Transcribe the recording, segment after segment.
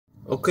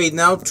Okay,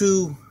 now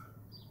to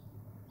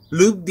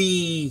lube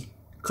the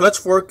clutch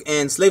fork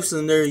and slave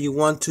cylinder, you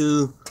want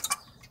to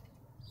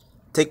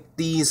take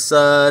these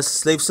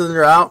slave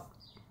cylinder out.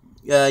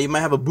 You might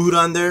have a boot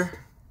on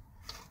there.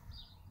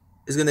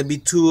 It's gonna be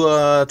two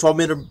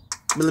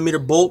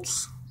 12mm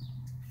bolts.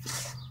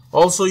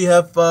 Also, you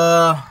have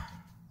a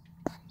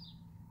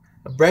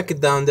bracket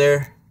down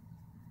there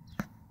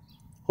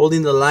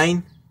holding the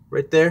line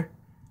right there.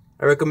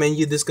 I recommend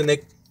you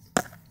disconnect,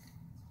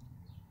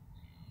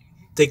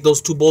 take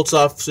those two bolts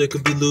off so it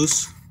could be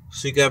loose,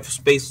 so you can have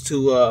space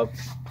to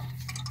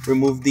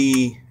remove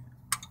the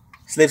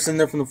slave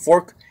cylinder from the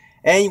fork.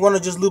 And you want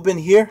to just lube in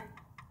here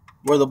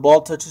where the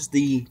ball touches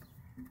the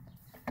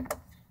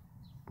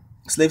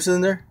slave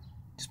cylinder.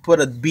 Just put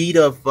a bead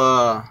of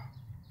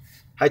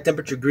high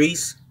temperature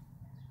grease,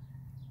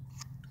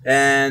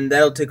 and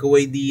that'll take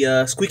away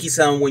the squeaky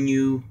sound when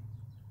you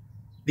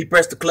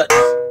depress the clutch.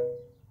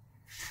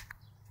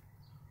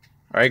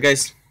 Alright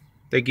guys,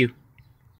 thank you.